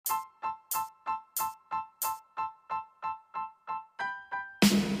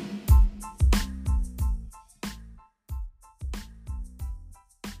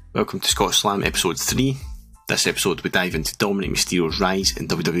Welcome to Scotslam episode 3. This episode we dive into Dominik Mysterio's rise in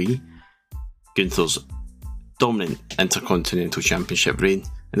WWE, Gunthers' dominant Intercontinental Championship reign,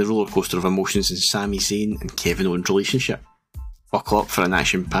 and the rollercoaster of emotions in Sami Zayn and Kevin Owens' relationship. Buckle up for an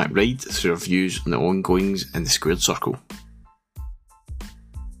action-packed ride through our views on the ongoings in the Squared Circle.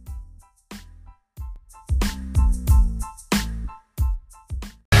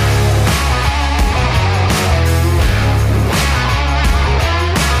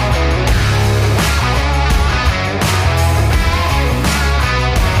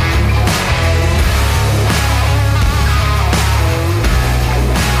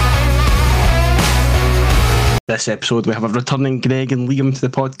 This episode we have a returning Greg and Liam to the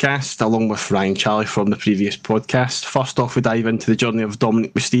podcast, along with Ryan Charlie from the previous podcast. First off, we dive into the journey of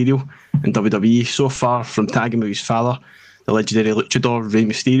Dominik Mysterio in WWE so far, from tagging with his father, the legendary luchador Rey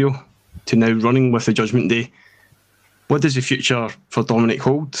Mysterio, to now running with the Judgment Day. What does the future for Dominik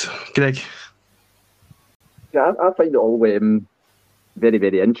hold, Greg? Yeah, I find it all very,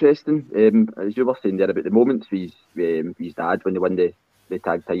 very interesting. As you were saying there about the moments with his dad when they won the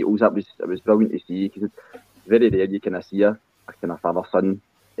tag titles, it was brilliant to see, because it's very rare you kind of see a kind of father-son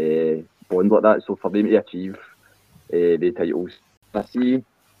bond like that. So for them to achieve the titles, I see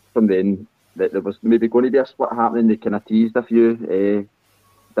from then that there was maybe going to be a split happening. They kind of teased a few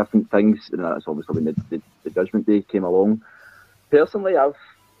different things, and that's obviously when the Judgment Day came along. Personally, I'm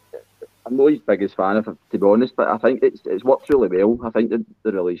not his biggest fan of it, to be honest, but I think it's worked really well. I think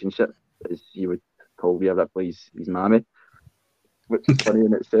the relationship, as you would call Rhea Ripley's his mammy, which is funny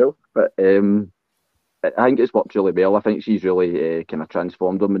in itself, but I think it's worked really well. I think she's really kind of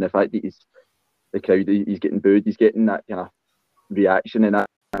transformed him, and the fact that the crowd, he's getting booed, he's getting that kind of reaction, and that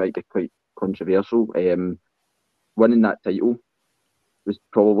might be quite controversial. Winning that title was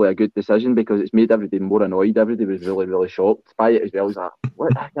probably a good decision, because it's made everybody more annoyed. Everybody was really, really shocked by it as well. It's like,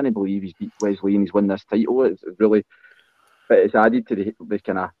 what? I can't believe he's beat Wesley and he's won this title. It's really, but it's added to the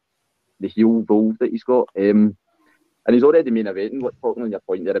kind of the heel role that he's got. And he's already main eventing, like talking on your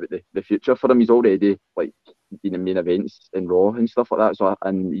point there about the future for him. He's already like been in main events in Raw and stuff like that. So,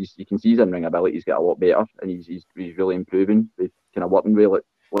 and you can see his in-ring ability. He's got a lot better, and he's really improving. With kind of working with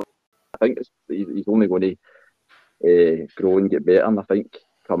I think he's only going to grow and get better. And I think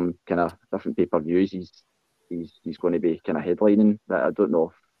come kind of different pay-per-views, he's going to be kind of headlining. That I don't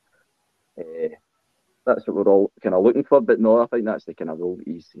know if that's what we're all kind of looking for, but no, I think that's the kind of role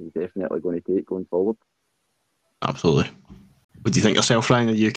he's definitely going to take going forward. Absolutely. What do you think yourself, Ryan?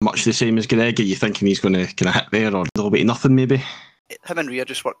 Are you much the same as Greg? Are you thinking he's going to kind of hit there, or a little bit of nothing maybe? Him and Rhea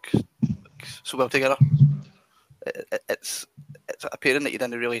just work so well together. It's apparent that you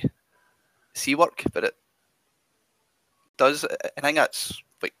didn't really see work, but it does. I think that's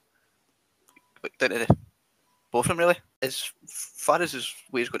like down to both of them really. As far as his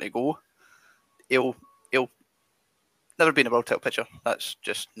way is going to go, he'll never be in a world title picture. That's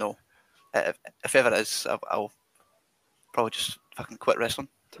just no. If ever it is, I'll probably just fucking quit wrestling,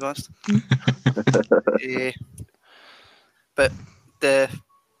 to be honest. But the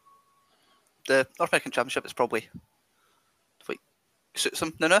North American Championship is probably like suits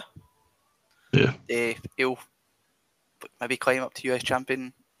him now. Yeah. He'll maybe climb up to US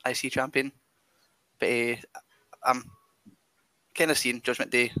champion, IC champion, but I'm kind of seeing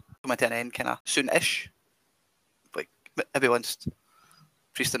Judgment Day coming to an end kind of soon-ish. Like maybe once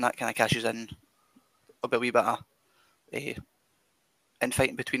Priest and that kind of cashes in, a wee bit of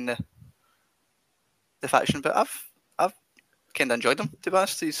infighting between the faction, but I've kind of enjoyed him, to be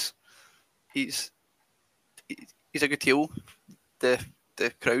honest. He's a good heel. The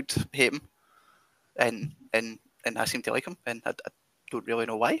crowd hate him, and I seem to like him, and I don't really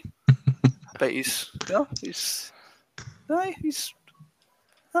know why. But he's Dom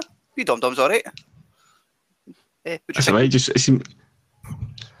Dom's alright. That's alright. Just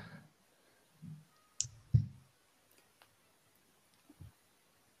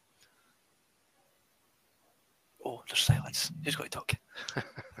Oh, there's silence. Who's got to talk?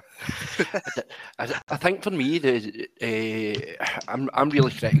 I think for me, I'm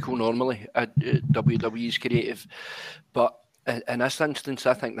really critical normally at WWE's creative, but in this instance,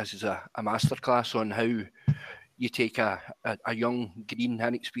 I think this is a masterclass on how you take a young, green,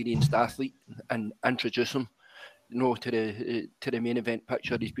 inexperienced athlete and introduce him, to the main event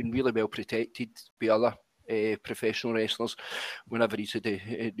picture. He's been really well protected by other professional wrestlers whenever he's had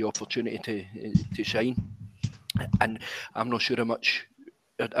the opportunity to shine. And I'm not sure how much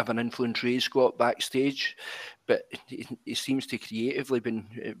of an influence Ray's got backstage, but he seems to creatively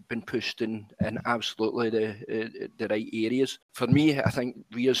been pushed in absolutely the right areas. For me, I think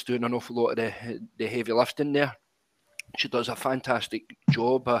Rhea's doing an awful lot of the heavy lifting there, She does a fantastic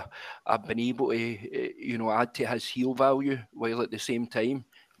job of being able to, add to his heel value while at the same time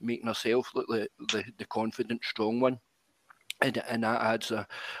making herself look like the confident, strong one. And that adds an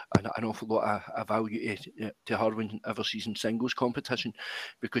awful lot of value to her whenever she's in singles competition,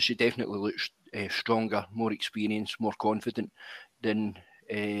 because she definitely looks stronger, more experienced, more confident than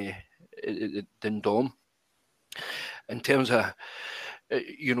Dom. In terms of,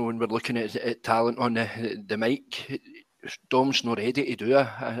 when we're looking at talent on the mic, Dom's not ready to do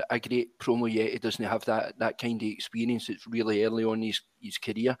a great promo yet. He doesn't have that kind of experience. It's really early on in his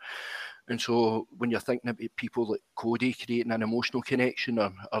career. And so when you're thinking about people like Cody creating an emotional connection,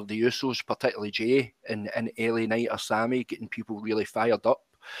 or the Usos, particularly Jay and LA Knight or Sami, getting people really fired up,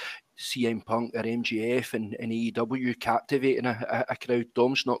 CM Punk or MJF and AEW captivating a crowd,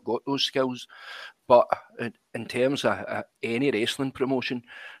 Dom's not got those skills. But in terms of any wrestling promotion,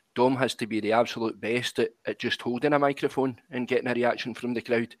 Dom has to be the absolute best at just holding a microphone and getting a reaction from the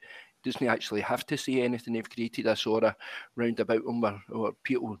crowd. Doesn't actually have to say anything. They've created a sort of roundabout him where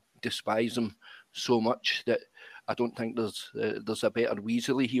people despise him so much that I don't think there's a better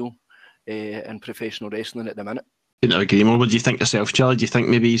Weasley heel in professional wrestling at the minute. Couldn't agree more. What do you think yourself, Charlie? Do you think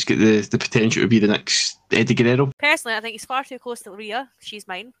maybe he's got the potential to be the next Eddie Guerrero? Personally, I think he's far too close to Rhea. She's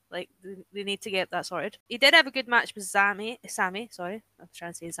mine. Like, they need to get that sorted. He did have a good match with Sami. Sorry, I'm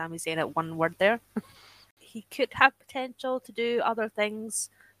trying to say Sami Zayn at one word there. He could have potential to do other things,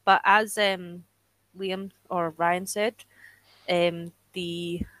 but as Liam or Ryan said, their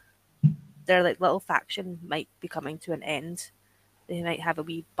like little faction might be coming to an end. They might have a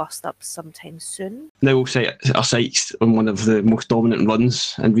wee bust up sometime soon. Now we'll set our sights on one of the most dominant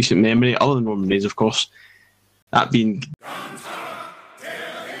runs in recent memory, other than Roman Reigns, of course. That being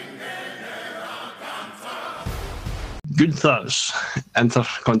Gunthers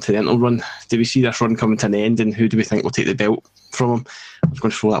Intercontinental run. Do we see this run coming to an end, and who do we think will take the belt from him? I'm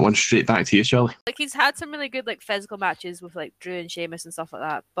going to throw that one straight back to you, Charlie. Like, he's had some really good like physical matches with like Drew and Sheamus and stuff like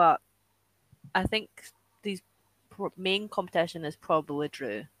that, but I think these main competition is probably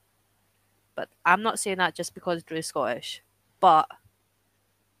Drew. But I'm not saying that just because Drew's Scottish, but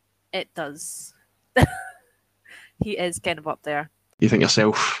it does. He is kind of up there. You think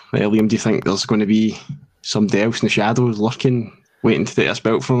yourself, Liam, do you think there's going to be somebody else in the shadows lurking, waiting to take this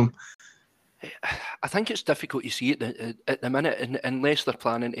belt from him? I think it's difficult to see it at the minute, unless they're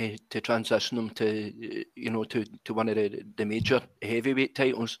planning to transition them to one of the major heavyweight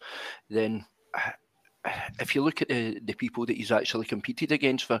titles. Then, if you look at the people that he's actually competed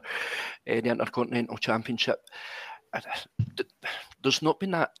against for the Intercontinental Championship, there's not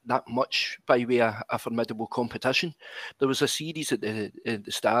been that much by way of a formidable competition. There was a series at the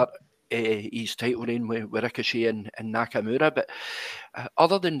start, his title reign with Ricochet and Nakamura, but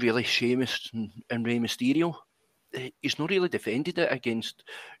other than really Sheamus and Rey Mysterio, he's not really defended it against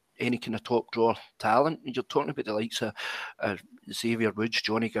any kind of top drawer talent. You're talking about the likes of Xavier Woods,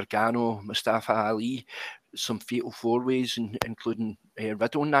 Johnny Gargano, Mustafa Ali, some fatal four-ways, including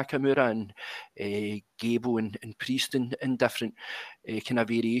Riddle and Nakamura, and Gable and Priest in different kind of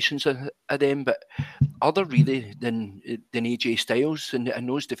variations of them. But other really than AJ Styles and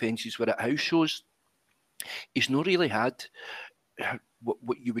those defences were at house shows, he's not really had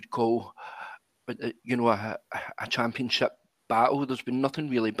what you would call a championship battle. There's been nothing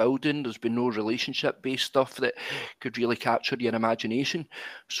really building. There's been no relationship-based stuff that could really capture your imagination.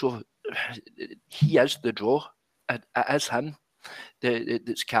 So he is the draw. It is him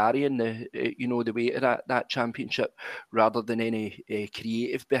that's carrying the weight of that championship, rather than any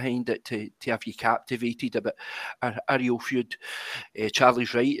creative behind it to have you captivated about a real feud.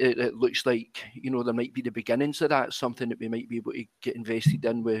 Charlie's right. It looks like there might be the beginnings of that, something that we might be able to get invested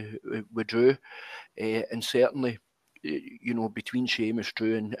in with Drew, and certainly between Sheamus,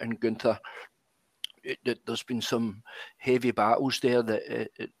 Drew and Gunther, there's been some heavy battles there that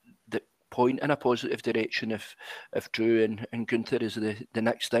point in a positive direction if Drew and Gunther is the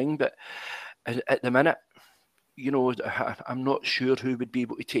next thing. But at the minute, I'm not sure who would be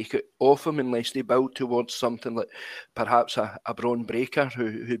able to take it off him unless they build towards something like perhaps a Braun Breaker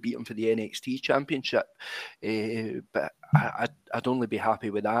who beat him for the NXT Championship. But I'd only be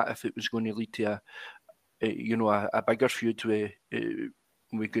happy with that if it was going to lead to a bigger feud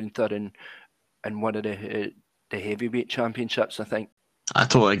with Gunther and one of the heavyweight championships, I think. I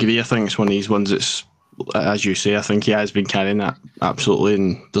totally agree. I think it's one of these ones that's, as you say, I think he has been carrying that absolutely,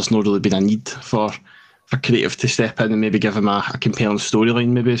 and there's not really been a need for creative to step in and maybe give him a compelling storyline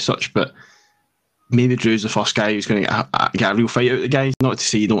maybe as such. But maybe Drew's the first guy who's going to get a real fight out of the guys. Not to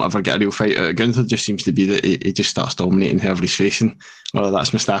say you don't ever get a real fight out of Gunther, it just seems to be that he just starts dominating whoever he's facing, whether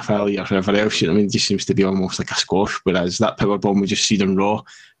that's Mustafa Ali or whoever else. You know what I mean? It just seems to be almost like a squash. Whereas that powerbomb we just seen on Raw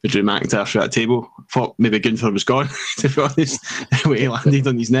with Drew McIntyre through that table, thought maybe Gunther was gone, to be honest, the way he landed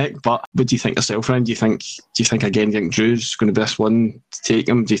on his neck. But what do you think yourself, Ryan? Do you think again, do you think Drew's going to be this one to take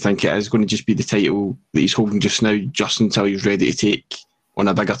him? Do you think it is going to just be the title that he's holding just now, just until he's ready to take on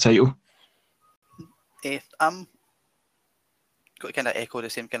a bigger title? I'm got to kind of echo the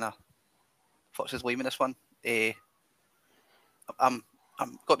same kind of thoughts as Liam in this one. I'm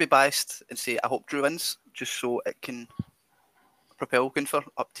got to be biased and say I hope Drew wins, just so it can propel Gunther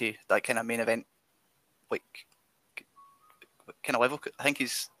up to that kind of main event, like kind of level. I think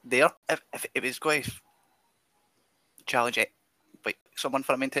he's there. If it was going to challenge it, like someone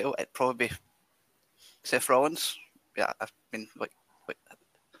for a main title, it'd probably be Seth Rollins. Yeah, I mean, like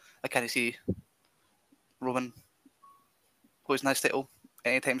I kind of see Roman losing his title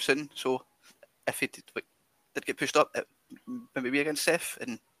anytime soon. So if he did get pushed up, it maybe be against Seth,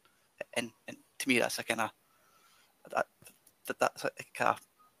 and to me that's a kind of that's a kind of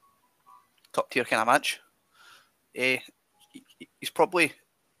top tier kind of match. He's probably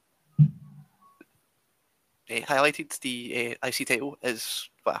highlighted the IC title as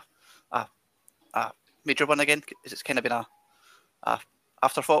a major one again, because it's kind of been a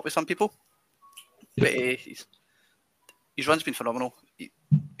afterthought with some people. But his run's been phenomenal.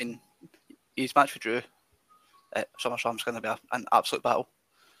 His match with Drew at SummerSlam's going to be an absolute battle,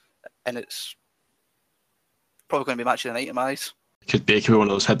 and it's probably going to be match of the night in my eyes. Could be one of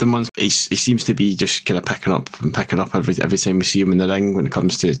those hidden ones. He seems to be just kind of picking up every time we see him in the ring when it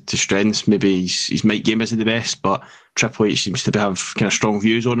comes to strengths. Maybe his mic game isn't the best, but Triple H seems to have kind of strong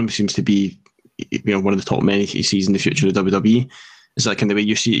views on him. He seems to be, one of the top men he sees in the future of WWE. Is that kind of the way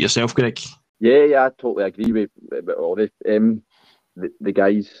you see it yourself, Greg? Yeah, I totally agree with all the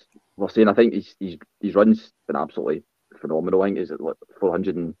guys were saying. I think his run's been absolutely phenomenal. I think he's at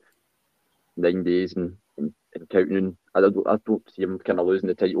 409 days and counting. I don't see him kind of losing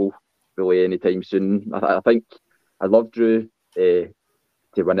the title really anytime soon. I think I'd love Drew to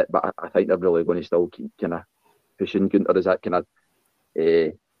win it, but I think they're really going to still keep kind of pushing Gunther as that kind of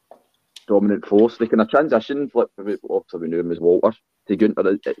dominant force. The kind of transition, obviously we knew him as Walter, to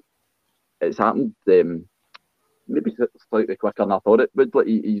Gunther. It's happened maybe slightly quicker than I thought it would, but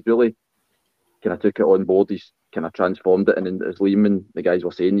he's really kind of took it on board. He's kind of transformed it, and as Liam and the guys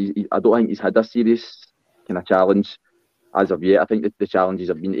were saying, I don't think he's had a serious kind of challenge as of yet. I think that the challenges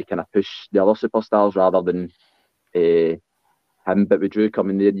have been to kind of push the other superstars rather than him. But with Drew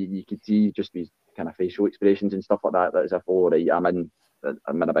coming there, you could see just his kind of facial expressions and stuff like that. That is a all right. I'm in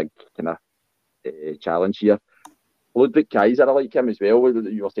a big kind of challenge here. Ludwig Kaiser, I like him as well.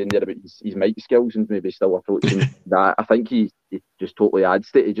 You were saying there about his mic skills and maybe still approaching that. I think he just totally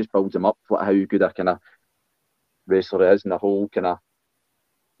adds to it. He just builds him up for how good a kind of wrestler is, and the whole kind of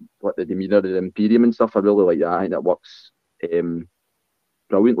like the demeanour of the Imperium and stuff. I really like that. I think that works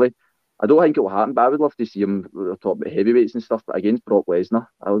brilliantly. I don't think it will happen, but I would love to see him talk about heavyweights and stuff. But against Brock Lesnar,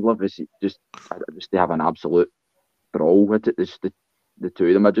 I would love to see just to have an absolute brawl with it. Just the two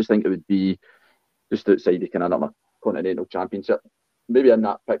of them. I just think it would be just outside the kind of Continental Championship, maybe in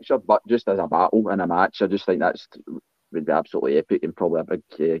that picture, but just as a battle in a match, I just think would be absolutely epic and probably a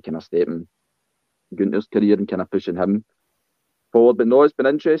big kind of step in Gunther's career and kind of pushing him forward. But no, it's been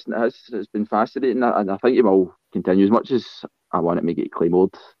interesting. It's been fascinating, and I think it will continue as much as I want it to get Claymore,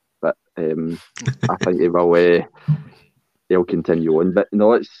 but I think it will. They'll continue on. But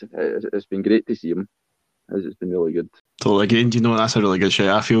no, it's been great to see him. It's been really good. Totally agree. And that's a really good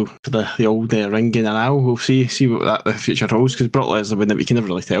shout. I feel for the old ring game now. We'll see what the future holds, because Brock Lesnar, we can never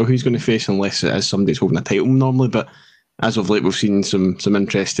really tell who he's going to face unless it is somebody who's holding a title normally. But as of late, we've seen some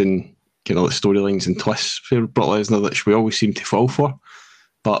interesting storylines and twists for Brock Lesnar that we always seem to fall for.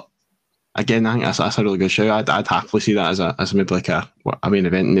 But again, I think that's a really good shout. I'd happily see that as maybe like a main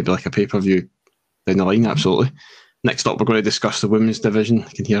event, maybe like a pay-per-view down the line. Absolutely. Next up, we're going to discuss the women's division. I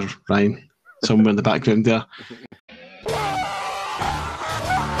can hear Ryan somewhere in the background there.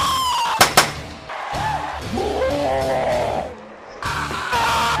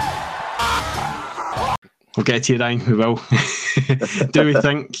 We'll get to you, Ryan. We will. Do we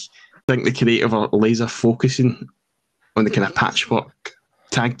think the creative are laser focusing on the kind of patchwork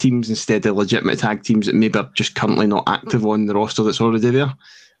tag teams instead of legitimate tag teams that maybe are just currently not active on the roster that's already there?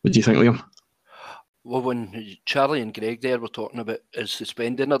 What do you think, Liam? Well, when Charlie and Greg there were talking about is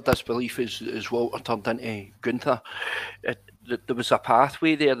suspending their disbelief as Walter turned into Gunther, there was a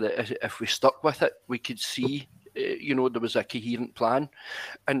pathway there that if we stuck with it, we could see there was a coherent plan,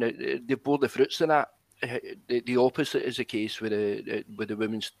 and they bore the fruits of that. The opposite is the case with the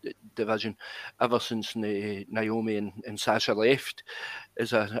women's division. Ever since Naomi and Sasha left,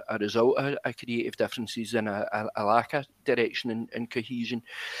 as a result of creative differences and a lack of direction and cohesion.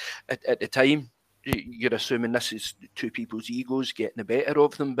 At the time, you're assuming this is two people's egos getting the better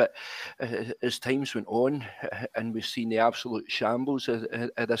of them, but as times went on, and we've seen the absolute shambles of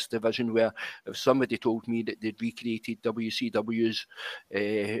this division, where if somebody told me that they'd recreated WCW's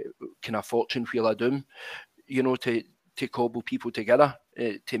kind of fortune wheel of doom, to cobble people together,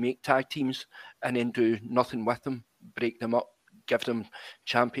 to make tag teams, and then do nothing with them, break them up, give them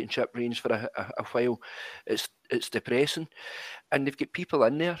championship reigns for a while, it's depressing. And they've got people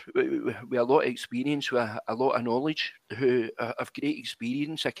in there with a lot of experience, with a lot of knowledge, who have great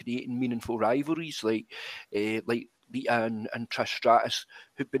experience of creating meaningful rivalries, like Lita and Trish Stratus,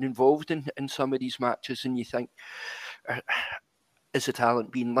 who've been involved in some of these matches. And you think, is the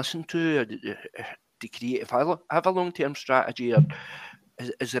talent being listened to? Or do creative have a long-term strategy? Or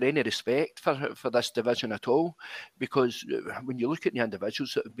is there any respect for this division at all? Because when you look at the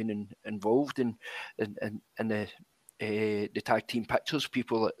individuals that have been involved in the tag team pictures,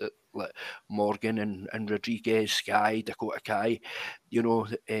 people like Morgan and Rodriguez, Sky, Dakota Kai,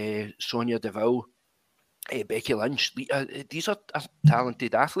 Sonya Deville, Becky Lynch, these are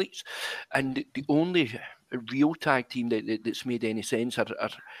talented athletes, and the only real tag team that's made any sense or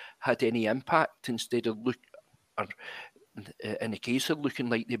had any impact, instead of in the case of looking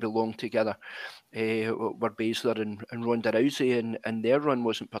like they belong together, were Baszler and Ronda Rousey, and their run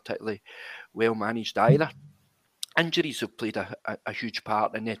wasn't particularly well managed either. Injuries have played a huge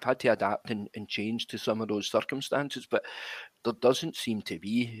part, and they've had to adapt and change to some of those circumstances, but there doesn't seem to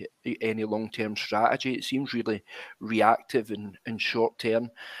be any long-term strategy. It seems really reactive and short-term,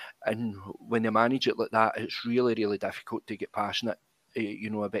 and when they manage it like that, it's really, really difficult to get passionate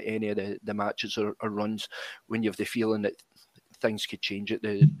about any of the matches or runs when you have the feeling that things could change at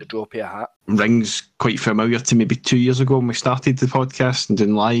the drop of a hat. Rings quite familiar to maybe 2 years ago when we started the podcast and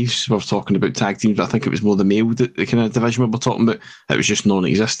doing lives. We were talking about tag teams, but I think it was more the male the kind of division we were talking about. It was just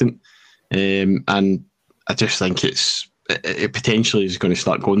non-existent, and I just think it potentially is going to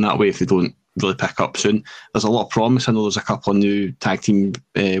start going that way if they don't really pick up soon. There's a lot of promise. I know there's a couple of new tag team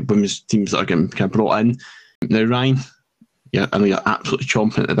women's teams that are getting kind of brought in now. Ryan, yeah, I know you're absolutely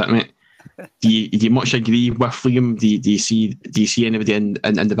chomping at the bit, mate. Do you much agree with Liam? Do you see anybody in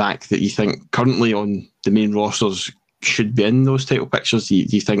the back that you think currently on the main rosters should be in those title pictures? Do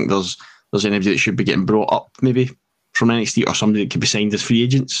you think there's anybody that should be getting brought up maybe from NXT, or somebody that could be signed as free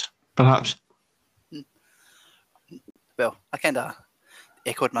agents, perhaps? Well, I kind of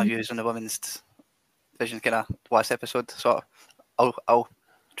echoed my views on the women's division kind of last episode, so I'll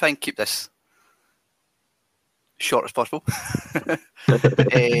try and keep this short as possible.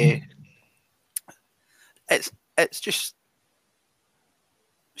 It's just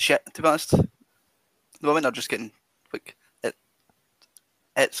shit, to be honest. The women are just getting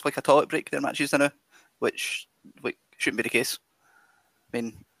it's like a toilet break, their matches now, which shouldn't be the case. I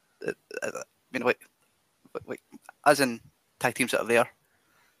mean, as in tag teams that are there.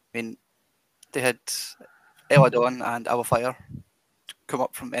 I mean, they had Ella Dawn and Ava Fire come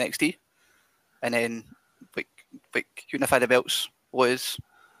up from NXT, and then unify the belts was,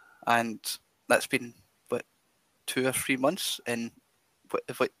 and that's been 2 or 3 months, and where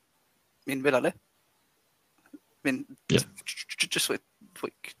are they? I mean, yeah. Just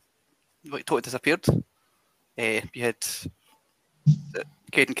totally disappeared. You had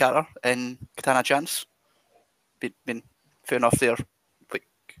Caden Carter and Katana Chance. Been fair enough, they're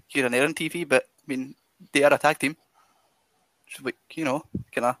here and there on TV, but I mean, they are a tag team. So,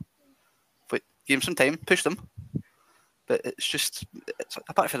 kind of give them some time, push them. But it's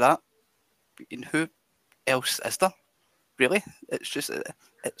apart from that, who else is there? Really? It's just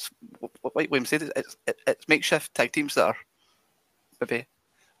like William said, it's makeshift tag teams that are maybe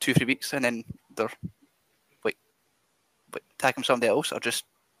 2-3 weeks, and then they're tagging somebody else, or just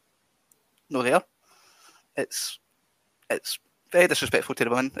no there. It's very disrespectful to the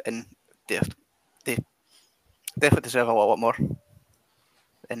women, and they definitely deserve a lot more.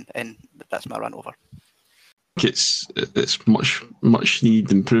 And that's my rant over. It's much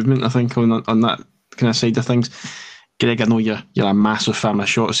needed improvement, I think, on that kind of side of things. Greg, I know you're a massive fan of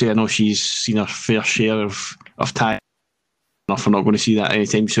Shotzi. I know she's seen her fair share of tag. Enough, we're not going to see that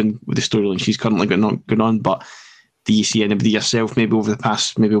anytime soon with the storyline she's currently going on. But do you see anybody yourself, maybe over the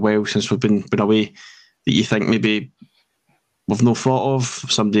past while since we've been away, that you think maybe we've no thought of?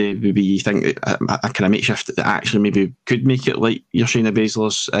 Somebody maybe you think a kind of makeshift that actually maybe could make it, like your Shayna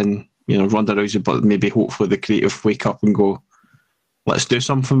Baszler's in Ronda Rousey, but maybe hopefully the creative wake up and go, let's do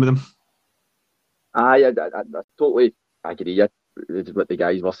something with them. I totally agree with what the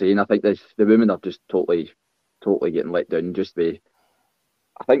guys were saying. I think the women are just totally getting let down.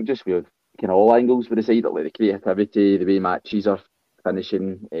 I think just with kind of all angles with the side, like the creativity, the way matches are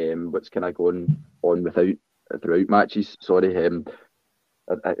finishing, what's kind of going on throughout matches. Sorry,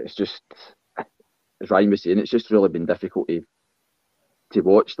 it's just, as Ryan was saying, it's just really been difficult to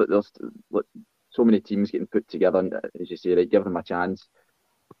watch. Like there's so many teams getting put together, and as you say, right, give them a chance,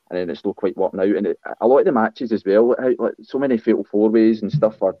 and then it's not quite working out. And a lot of the matches as well, like so many fatal four-ways and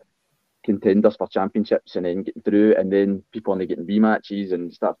stuff are contenders for championships and then getting through, and then people only getting rematches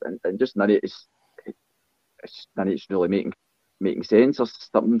and stuff, and just none of it's really making sense. There's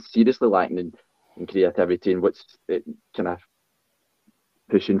something seriously lacking in creativity and what's kind of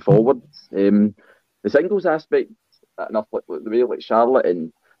pushing forward. The singles aspect, enough like the way like Charlotte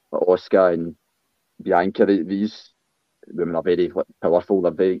and like Asuka and Bianca, these women are very powerful,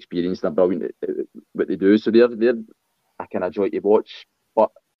 they're very experienced, they're brilliant at what they do, so they're a kind of joy to watch.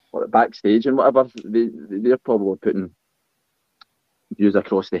 But backstage and whatever, they're probably putting views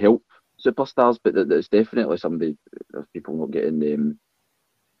across to help superstars, but there's definitely somebody, there's people not getting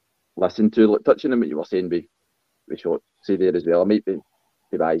listened to. Like, touching on what you were saying with Shotzi there as well, I might be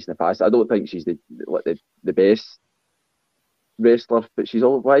biased in the past. I don't think she's the best wrestler, but she's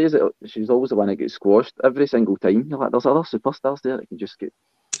always the one that gets squashed every single time. You're like, there's other superstars there that can just get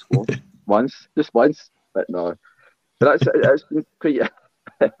squashed just once, but no. But that's been quite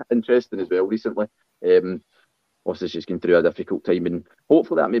interesting as well recently. Obviously she's going through a difficult time, and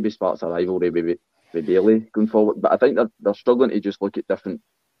hopefully that maybe sparks a rivalry with Bayley going forward. But I think they're struggling to just look at different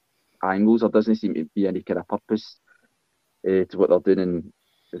angles. There doesn't seem to be any kind of purpose to what they're doing. And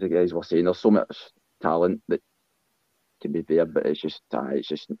as the guys were saying, there's so much talent that can be there, but it's just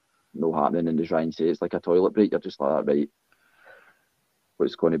no happening. And as Ryan says, it's like a toilet break. You're just like, right,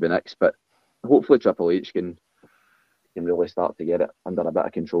 what's going to be next? But hopefully Triple H can really start to get it under a bit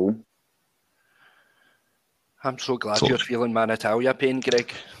of control. I'm so glad you're feeling my Natalia pain,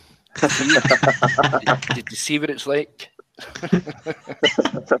 Greg. Did you see what it's like?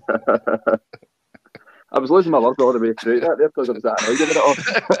 I was losing my words all the way through that there because I was that annoyed with it all.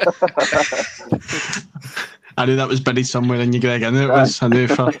 I knew that was buried somewhere in you, Greg. I knew it was. I knew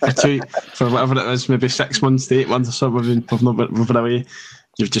for whatever it was, maybe 6 months to 8 months or so, we've been away.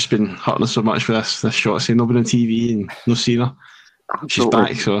 You've just been hurting us so much with this shot, saying nobody on TV and no seeing her. She's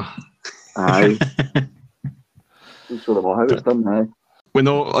back, so. Aye. Show them all how it's done, aye. We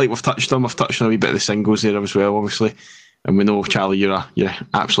know, like we've touched on a wee bit of the singles there as well, obviously. And we know, Charlie, you're an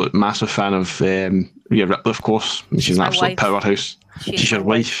absolute massive fan of Rhea Ripley, of course. She's an absolute powerhouse. She's your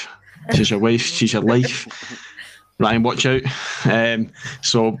wife. She's your wife. She's your life. Ryan, watch out.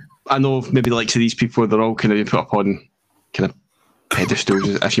 So I know maybe the likes of these people, they're all kind of put up on kind of pedestals,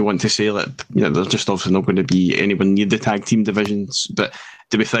 if you want to say it. There's just obviously not going to be anyone near the tag team divisions. But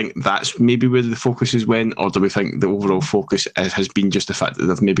do we think that's maybe where the focus has went, or do we think the overall focus has been just the fact that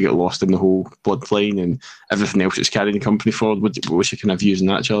they've maybe got lost in the whole bloodline and everything else that's carrying the company forward? What's your kind of views on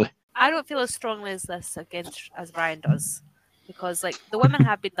that, Charlie? I don't feel as strongly as this as Ryan does, because like the women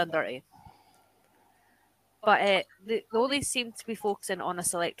have been done dirty, but they only seem to be focusing on a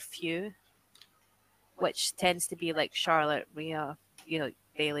select few, which tends to be like Charlotte, Rhea,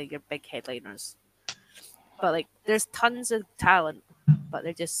 Bayley, your big headliners. But like, there's tons of talent, but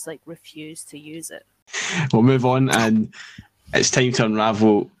they just like refuse to use it. We'll move on, and it's time to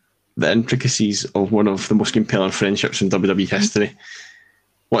unravel the intricacies of one of the most compelling friendships in WWE history.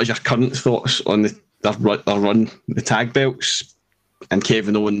 What is your current thoughts on their run, the tag belts, and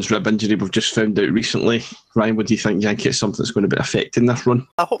Kevin Owens' rib injury we've just found out recently? Ryan, what do you think? Do you think it's something that's going to be affecting this run?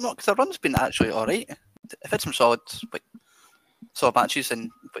 I hope not, because the run's been actually alright. I've had some solid matches,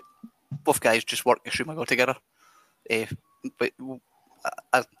 and both guys just work extremely well together. But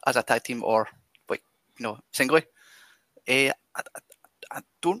as a tag team or singly, I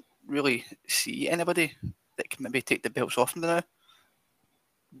don't really see anybody that can maybe take the belts off them now,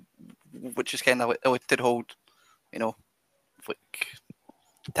 which is kind of a limited hold,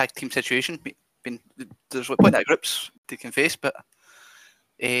 tag team situation. There's plenty of groups they can face, but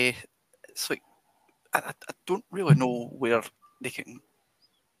it's like I don't really know where they can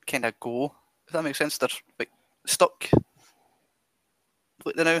kind of go, if that makes sense. They're stuck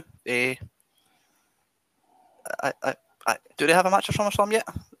like they now. Do they have a match for SummerSlam yet?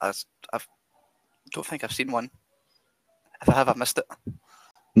 I don't think I've seen one. If I have, I've missed it.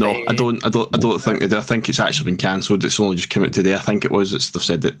 No, I don't think they do. I think it's actually been cancelled. It's only just come out today. I think it was. They've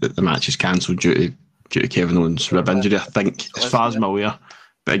said that the match is cancelled due to Kevin Owens' rib injury. I think, as far as I'm aware.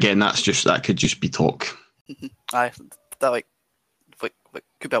 But again, that could just be talk. Aye, that like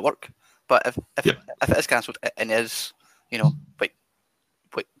could be at work. But if it is cancelled and it is, like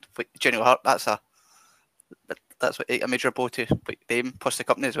General Hart, that's a major blow to them plus the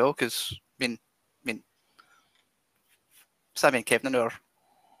company as well. Because I mean, Sami and Kevin are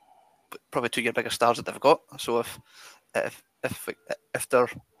probably 2 year bigger stars that they've got. So if they're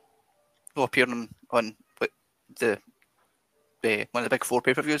appearing on the one of the big 4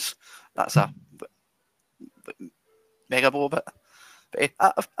 pay-per-views, that's a mega blow. But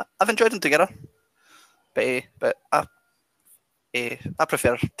I've enjoyed them together. But I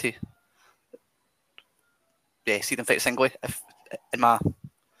prefer to see them fight singly, in my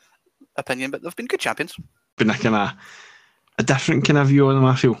opinion. But they've been good champions. Been a kind of a different kind of view on them,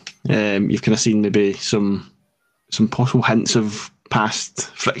 I feel. You've kind of seen maybe some possible hints of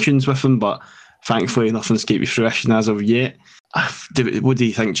past frictions with them, but thankfully nothing's came to fruition as of yet. What do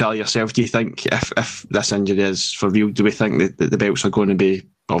you think, Charlie, yourself? Do you think if this injury is for real, do we think that the belts are going to be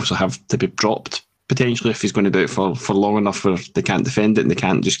obviously have to be dropped potentially if he's going to do it for long enough where they can't defend it and they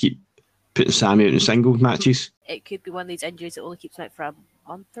can't just keep putting Sami out in singles matches? It could be one of these injuries that only keeps him out for a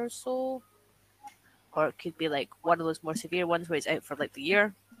month or so, or it could be like one of those more severe ones where he's out for like the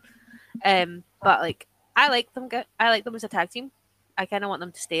year. But like I like them as a tag team. I kind of want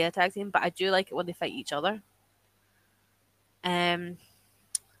them to stay a tag team, but I do like it when they fight each other. It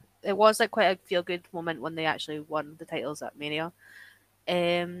was like quite a feel good moment when they actually won the titles at Mania.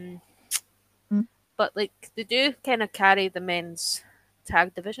 But like they do kind of carry the men's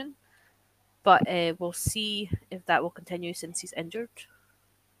tag division, but we'll see if that will continue since he's injured.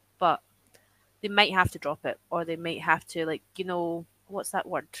 But they might have to drop it, or they might have to, like, what's that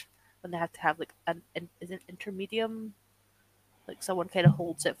word when they have to have like is it intermedium? Like someone kind of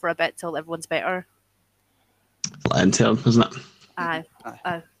holds it for a bit till everyone's better. Intern, isn't it? I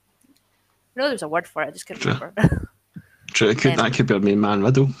know there's a word for it. I just can't remember. True. That could be our main man,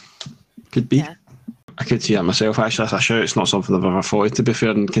 Riddle. Could be. Yeah. I could see that myself, actually. That's a shout. It's not something I've ever thought, to be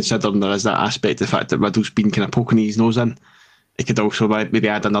fair, and considering there is that aspect, the fact that Riddle's been kind of poking his nose in, it could also maybe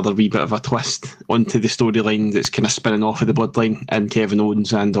add another wee bit of a twist onto the storyline that's kind of spinning off of the bloodline and Kevin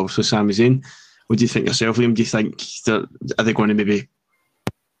Owens and also Sami Zayn. What do you think yourself, Liam? Do you think are they going to maybe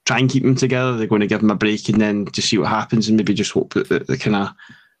try and keep them together? Are they going to give them a break and then just see what happens and maybe just hope that the kind of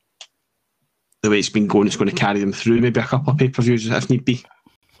the way it's been going is going to carry them through maybe a couple of pay-per-views if need be?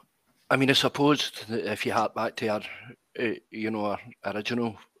 I mean, I suppose if you hark back to our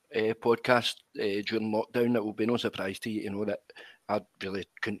original podcast during lockdown, it will be no surprise to you to know that I really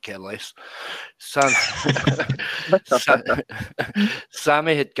couldn't care less.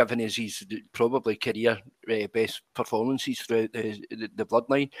 Sami had given us his probably career best performances throughout the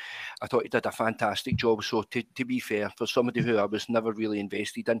bloodline. I thought he did a fantastic job. So to be fair, for somebody who I was never really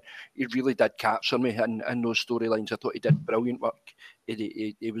invested in, he really did capture me in those storylines. I thought he did brilliant work.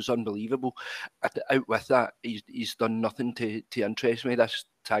 He was unbelievable. Out with that, he's done nothing to interest me. This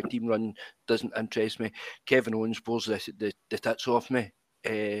tag team run doesn't interest me. Kevin Owens blows the tits off me.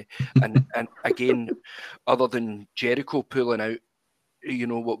 And again, other than Jericho pulling out,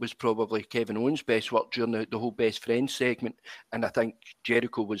 what was probably Kevin Owens' best work during the whole best friends segment, and I think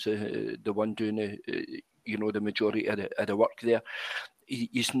Jericho was the one doing the majority of the work there.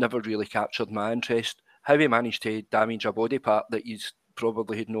 He's never really captured my interest. How he managed to damage a body part that he's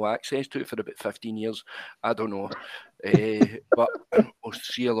probably had no access to for about 15 years, I don't know. But we'll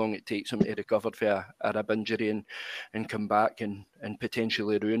see how long it takes him to recover for a rib injury and come back and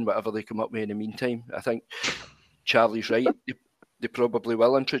potentially ruin whatever they come up with in the meantime. I think Charlie's right. They probably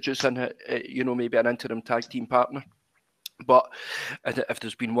will introduce maybe an interim tag team partner. But if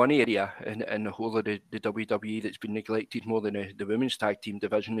there's been one area in the whole of the WWE that's been neglected more than the women's tag team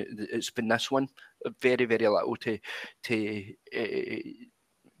division, it's been this one. Very, very little to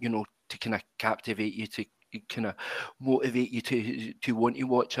kind of captivate you, to kind of motivate you to want to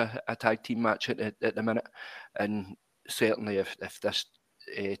watch a tag team match at the minute. And certainly if this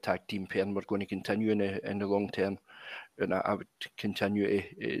tag team pairing were going to continue in the long term, and I would continue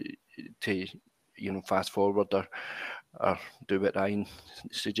to fast forward or do what Ryan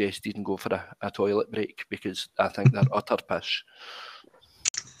suggested and go for a toilet break, because I think they're utter pish.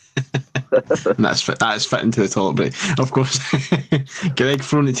 That's fitting to the toilet break, of course. Greg,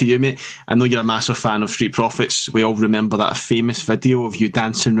 throwing it to you, mate. I know you're a massive fan of Street Profits. We all remember that famous video of you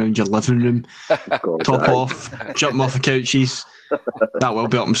dancing around your living room, top off, jumping off the couches. That will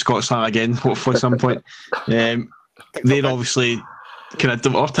be up in Scotslam again, hopefully at some point. They're obviously kind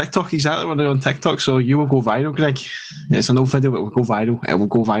of, or TikTok, exactly, when they're on TikTok, so you will go viral, Greg. It's an old video, but it will go viral. It will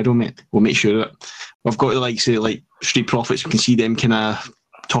go viral, mate. We'll make sure that we've got to say Street Profits. We can see them kind of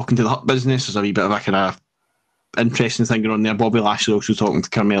talking to the Hurt Business. There's a wee bit of a kind of interesting thing going on there. Bobby Lashley also talking to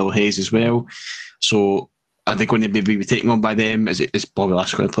Carmelo Hayes as well. So are they going to maybe be taken on by them? Is Bobby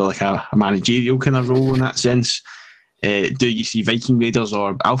Lashley going to play like a managerial kind of role in that sense? Do you see Viking Raiders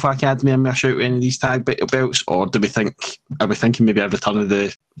or Alpha Academy in a shout with any of these tag belts, or are we thinking maybe a return of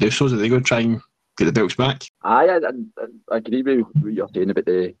the Usos? Are they going to try and get the belts back? I agree with what you're saying about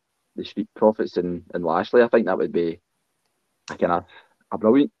the Street Profits and Lashley. I think that would be a kind of a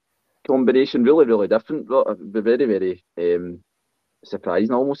brilliant combination, really, really different. But it'd be very, very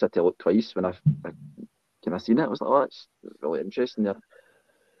surprising. Almost I tell it twice when I kind of seen it. I was like, oh, it's really interesting. They're kind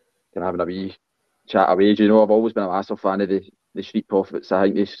of having a wee chat away. You know, I've always been a massive fan of the Street Profits. I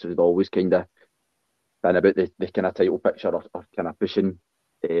think they've always kind of been about the kind of title picture or kind of pushing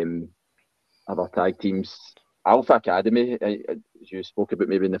other tag teams. Alpha Academy, as you spoke about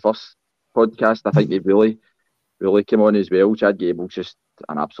maybe in the first podcast, I think they really, really came on as well. Chad Gable's just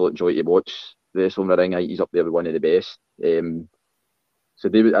an absolute joy to watch wrestle in the ring. I think he's up there with one of the best. So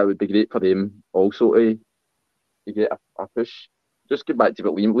that would be great for them also to get a push. Just get back to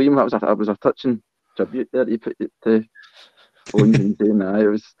what Liam, that was a touching tribute there he put it to Owens and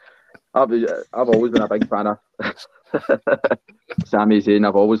Zayn. I've always been a big fan of Sami Zayn.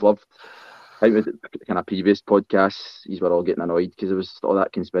 I've always loved, I think with the kind of previous podcasts, he's were all getting annoyed because it was all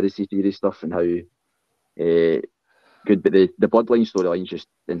that conspiracy theory stuff and how good, but the Bloodline storyline just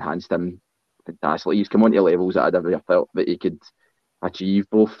enhanced him fantastically. He's come on to levels that I'd ever felt that he could achieve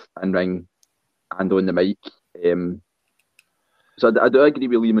both in ring and on the mic. So I do agree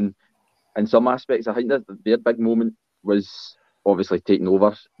with Liam in some aspects. I think that their big moment was obviously taking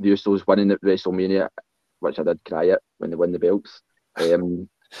over the Usos, winning at WrestleMania, which I did cry at when they won the belts.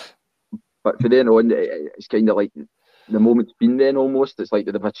 But for then on, it's kind of like the moment's been then almost. It's like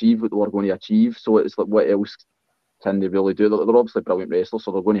they've achieved what they were going to achieve. So it's like, what else can they really do? They're obviously brilliant wrestlers,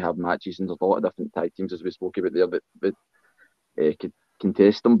 so they're going to have matches, and there's a lot of different tag teams, as we spoke about there, that could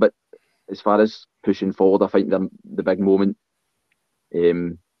contest them. But as far as pushing forward, I think the big moment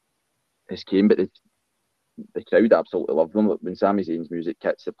has came, but the crowd absolutely love them. When Sami Zayn's music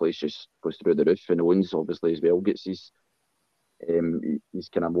hits, the place just goes through the roof, and Owens obviously as well gets his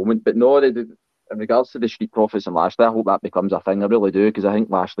kind of moment. But no, in regards to the Street Profits and Lashley, I hope that becomes a thing. I really do, because I think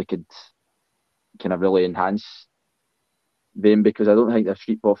Lashley could kind of really enhance them, because I don't think the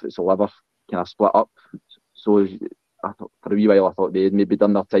Street Profits will ever kind of split up. So I thought, for a wee while I thought they had maybe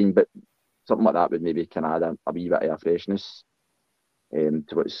done their time, but something like that would maybe kind of add a wee bit of a freshness to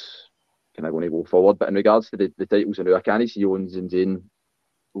what's kind of going to go forward. But in regards to the titles, I can't see Owens and Zayn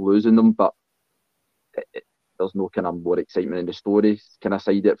losing them, but there's no kind of more excitement in the story kind of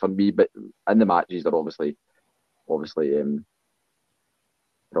side it for me. But in the matches, they're obviously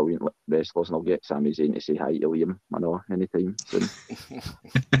brilliant wrestlers, and I'll get Sami Zayn to say hi to Liam, I know, anytime soon.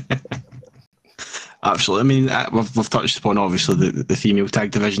 Absolutely. I mean, we've touched upon obviously the female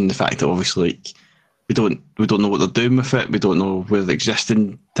tag division, the fact that obviously like we don't know what they're doing with it. We don't know where the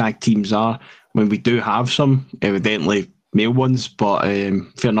existing tag teams are. I mean, we do have some evidently male ones, but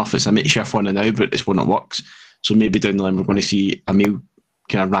fair enough, it's a makeshift one now, but it's one that works. So maybe down the line we're going to see a male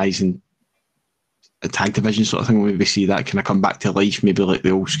kind of rise in a tag division sort of thing. Maybe see that kind of come back to life, maybe like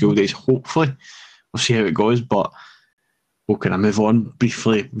the old school days. Hopefully, we'll see how it goes. But we'll kind of move on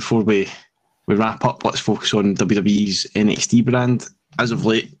briefly before we wrap up. Let's focus on WWE's NXT brand. As of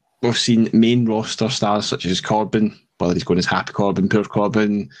late, we've seen main roster stars such as Corbin, whether he's going as Happy Corbin, Poor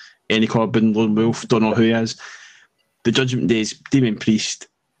Corbin, any Corbin, Lone Wolf, don't know who he is. The Judgment Days, Damien Priest,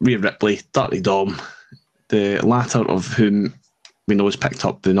 Rhea Ripley, Dirty Dom, the latter of whom we know has picked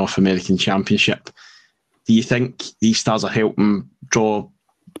up the North American Championship. Do you think these stars are helping draw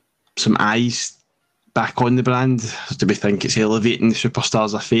some eyes back on the brand? Do we think it's elevating the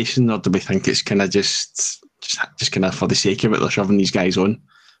superstars they're facing, or do we think it's kind of just kind of for the sake of it, they're shoving these guys on? What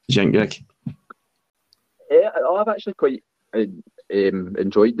do you think, Greg? I've actually quite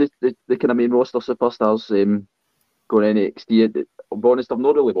enjoyed the kind of main roster superstars going NXT. I'll be honest, I've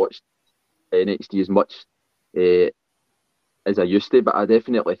not really watched NXT as much as I used to, but I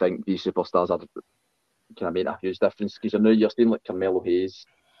definitely think these superstars are kind of making a huge difference, because you're seeing like Carmelo Hayes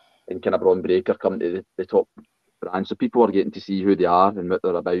and kind of Braun Breaker come to the top brand, so people are getting to see who they are and what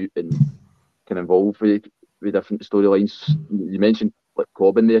they're about, and kind of involved with different storylines. You mentioned like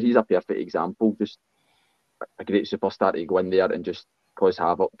Corbin there, he's a perfect example, just a great superstar to go in there and just cause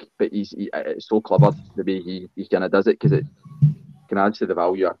havoc, but it's so clever the way he kind of does it, because it can add to the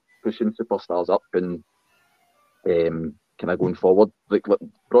value of pushing superstars up and kind of going forward. Like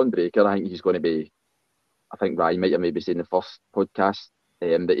Braun Breaker, I think he's going to be, I think Ryan might have maybe said in the first podcast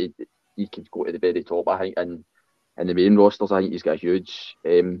that he could go to the very top, I think, and in the main rosters. I think he's got a huge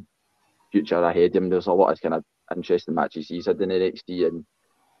future ahead of him. There's a lot of kind of interesting matches he's had in NXT,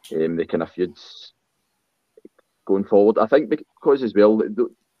 and the kind of feuds going forward. I think because as well,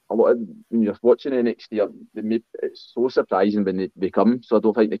 a lot of when you're watching NXT, it's so surprising when they come. So I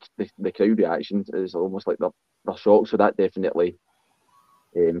don't think the crowd reaction is almost like they're shocked. So that definitely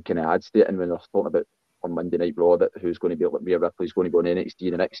kind of adds to it. And when they're talking about on Monday Night Raw that who's going to be like Rhea Ripley's going to go on NXT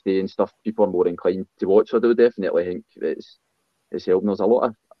the next day and stuff, people are more inclined to watch. So I do definitely think it's helping. There's a lot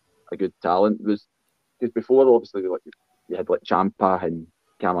of a good talent. Because before, obviously, like you had like Ciampa and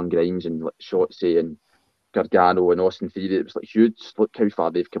Cameron Grimes and like Shotzi and Gargano and Austin Theory. It was like huge. Look how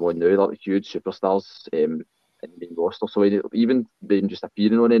far they've come on now. They're like huge superstars in the main roster. So even them just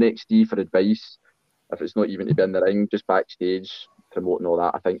appearing on NXT for advice, if it's not even to be in the ring, just backstage promoting all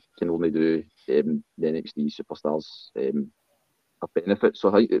that, I think can only do the NXT superstars a benefit. So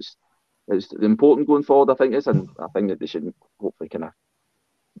I think it's important going forward. I think and I think that they should hopefully kind of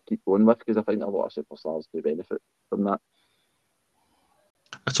keep going with, because I think a lot of superstars do benefit from that.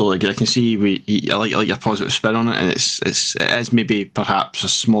 I totally agree. I can see I like your positive spin on it, and it is maybe perhaps a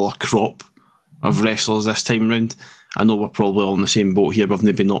smaller crop of wrestlers this time round. I know we're probably all in the same boat here. We've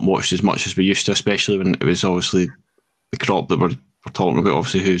maybe not watched as much as we used to, especially when it was obviously the crop that we're talking about,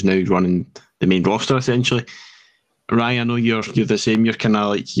 obviously who's now running the main roster essentially. Ryan, I know you're the same. You're kind of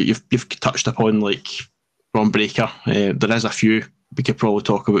like you've touched upon like Ron Breaker. There is a few we could probably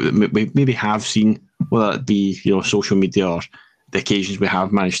talk about that we maybe have seen, whether it be social media or the occasions we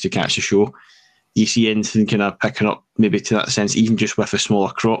have managed to catch the show. Do you see anything kind of picking up maybe to that sense, even just with a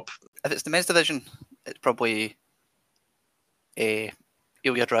smaller crop? If it's the men's division, it's probably Ilya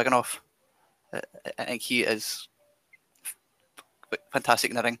Dragunov. I think he is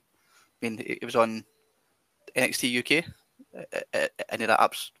fantastic in the ring. I mean, he was on NXT UK and he had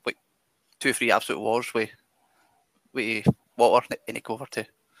 2 or 3 absolute wars with Walter, and he go over to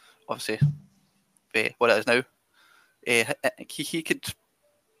obviously what it is now. He could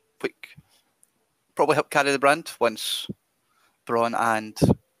probably help carry the brand once Braun and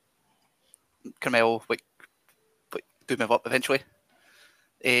Carmel do move up eventually.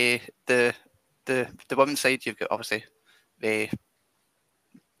 The women's side, you've got obviously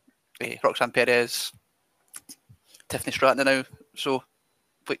Roxanne Perez, Tiffany Stratton now. So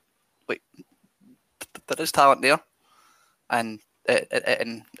there is talent there, and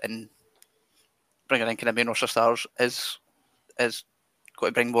bringing in kind of main roster stars is going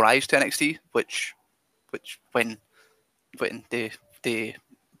to bring more eyes to NXT, which when they didn't,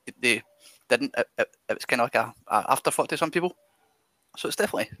 it was kind of like a afterthought to some people. So it's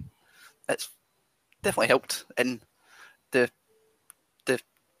definitely helped, and the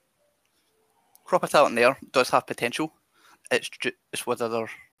crop of talent there does have potential. It's whether they'll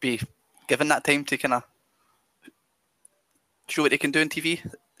be given that time to kind of show what they can do on TV.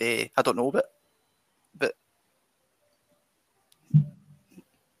 I don't know, but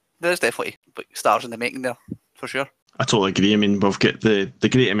there's definitely stars in the making there for sure. I totally agree. I mean, we've got the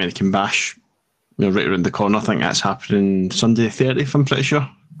Great American Bash, right around the corner. I think that's happening Sunday the 30th, I'm pretty sure.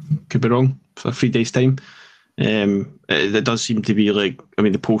 Could be wrong, for 3 days' time. It does seem to be like, I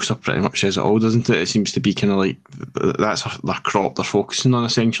mean, the poster pretty much says it all, doesn't it? It seems to be kind of like that's their crop they're focusing on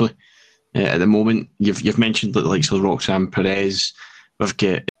essentially. At the moment, you've mentioned the likes of Roxanne Perez. We've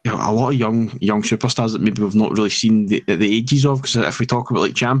got a lot of young superstars that maybe we've not really seen the ages of. Because if we talk about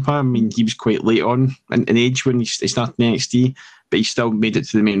like Ciampa, I mean, he was quite late on in age when he started in NXT, but he still made it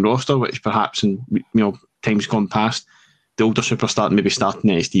to the main roster, which perhaps in times gone past, the older superstar maybe starting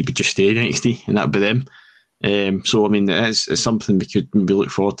in NXT but just stayed in NXT, and that'd be them. So I mean, it's something we could maybe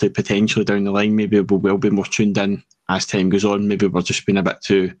look forward to potentially down the line. Maybe we'll be more tuned in as time goes on. Maybe we're just being a bit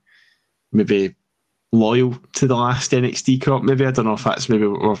too maybe loyal to the last NXT crop. Maybe I don't know if that's maybe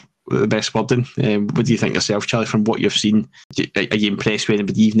the best wording. What do you think yourself, Charlie? From what you've seen, are you impressed with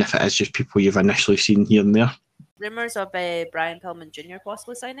anybody, even if it is just people you've initially seen here and there? Rumours of Brian Pillman Jr.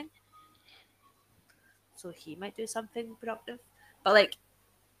 possibly signing, so he might do something productive. But like,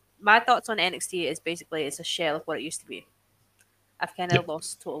 my thoughts on NXT is basically it's a shell of what it used to be. I've kind of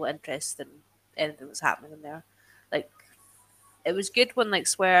lost total interest in anything that's happening in there. Like, it was good when like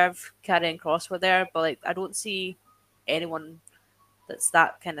Swerve, Karrion and Cross were there, but like I don't see anyone that's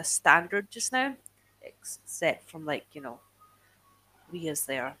that kind of standard just now, except from like Rhea's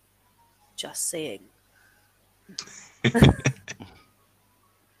there. Just saying.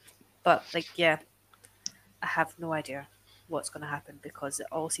 But like, yeah, I have no idea what's going to happen because it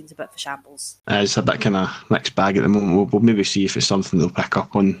all seems a bit of a shambles. It's a bit kind of mixed bag at the moment. We'll maybe see if it's something they'll pick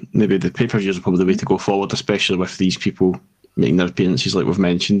up on. Maybe the pay-per-views are probably the way to go forward, especially with these people making their appearances like we've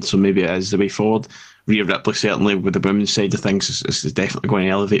mentioned. So maybe it is the way forward. Rhea Ripley, certainly with the women's side of things, is definitely going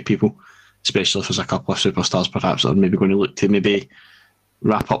to elevate people, especially if there's a couple of superstars perhaps that are maybe going to look to maybe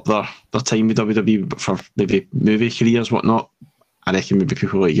wrap up their time with WWE, but for maybe movie careers, whatnot. I reckon maybe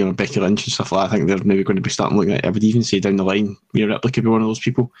people like, Becky Lynch and stuff like that, I think they're maybe going to be starting looking at it. I would even say down the line, Rhea Ripley could be one of those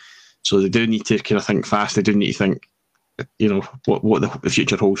people. So they do need to kind of think fast. They do need to think, what the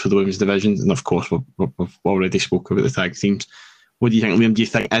future holds for the women's division. And of course, we've already spoke about the tag teams. What do you think, Liam? Do you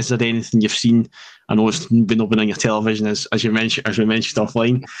think, is there anything you've seen? I know it's been open on your television, as we mentioned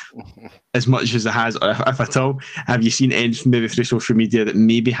offline, as much as it has, if at all. Have you seen anything maybe through social media that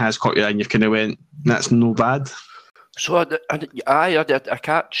maybe has caught your eye and you've kind of went, that's no bad? So I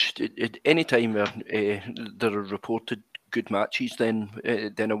catch any time there are reported good matches, then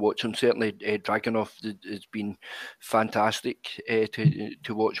I watch them. Certainly, Dragunov has been fantastic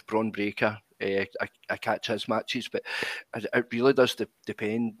to watch. Braun Breaker, I catch his matches, but it really does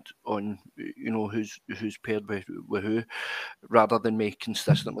depend on who's paired with who, rather than me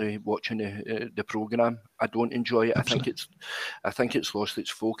consistently watching the program. I don't enjoy it. I think it's lost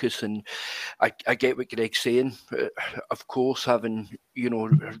its focus, and I get what Greg's saying. Of course, having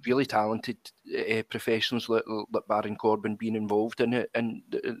really talented professionals like Baron Corbin being involved in it and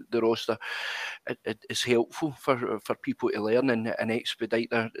the roster, it is helpful for people to learn and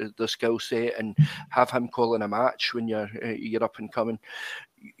expedite their skill set, and have him calling a match when you're up and coming,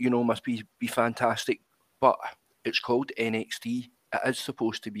 must be fantastic. But it's called NXT. It is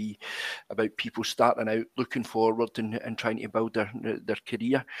supposed to be about people starting out, looking forward and trying to build their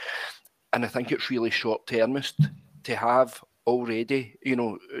career. And I think it's really short-termist to have already,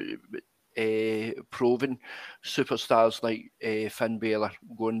 proven superstars like Finn Balor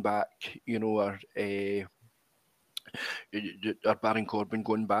going back, or Baron Corbin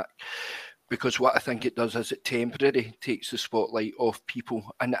going back. Because what I think it does is it temporarily takes the spotlight off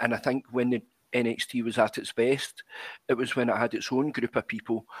people. And I think when the NXT was at its best, it was when it had its own group of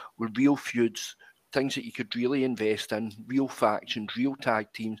people with real feuds, things that you could really invest in, real factions, real tag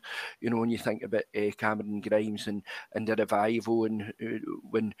teams. When you think about Cameron Grimes and the Revival, and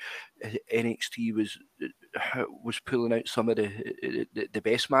when NXT was pulling out some of the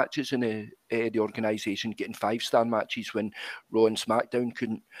best matches in the organisation, getting 5-star matches when Raw and SmackDown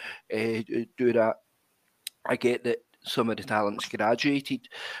couldn't do that. I get that some of the talents graduated,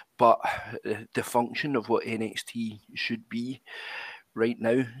 but the function of what NXT should be right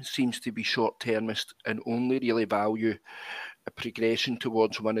now seems to be short-termist and only really value a progression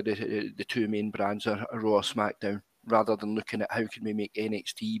towards one of the two main brands, Raw or SmackDown, rather than looking at how can we make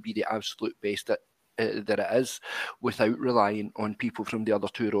NXT be the absolute best that it is, without relying on people from the other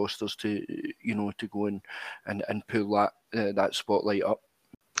two rosters to go and pull that spotlight up.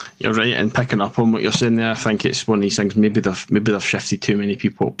 You're right, and picking up on what you're saying there, I think it's one of these things. Maybe they've shifted too many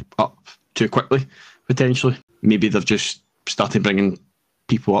people up too quickly, potentially. Maybe they've just started bringing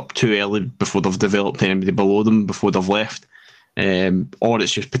people up too early before they've developed anybody below them before they've left, or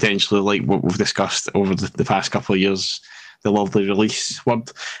it's just potentially like what we've discussed over the past couple of years, the lovely release word,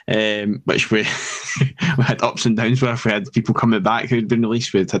 which we had ups and downs with. We had people coming back who'd been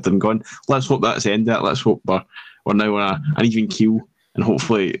released, we'd had them gone. Let's hope that's the end of it. Let's hope we're now on an even keel. And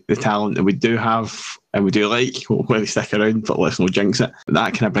hopefully the talent that we do have and we do like, hopefully they stick around, but let's not jinx it.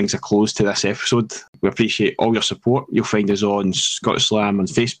 That kind of brings a close to this episode. We appreciate all your support. You'll find us on Scotslam on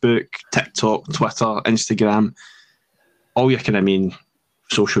Facebook, TikTok, Twitter, Instagram, all your kind of main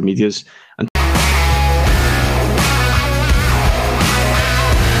social medias. And